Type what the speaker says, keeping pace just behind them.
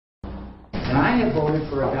And I have voted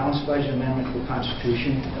for a balanced budget amendment to the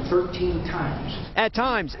Constitution 13 times. At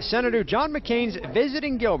times, Senator John McCain's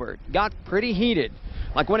visiting Gilbert got pretty heated,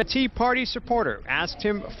 like when a Tea Party supporter asked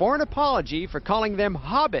him for an apology for calling them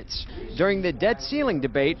Hobbits during the debt ceiling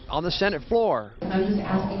debate on the Senate floor. I'm just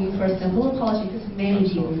asking you for a simple apology because many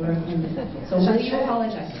people were offended. So will you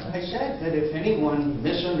apologize? I said that if anyone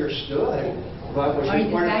misunderstood what was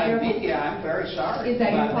reported by the media, I'm very sorry. Is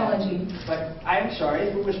that your apology? But I'm sorry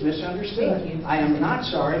if it was misunderstood. Thank you. I am not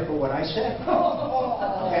sorry for what I said.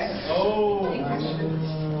 Okay?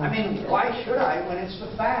 I mean, why should I when it's the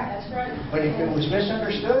fact? That's right. But if it was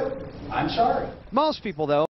misunderstood, I'm sorry. Most people, though,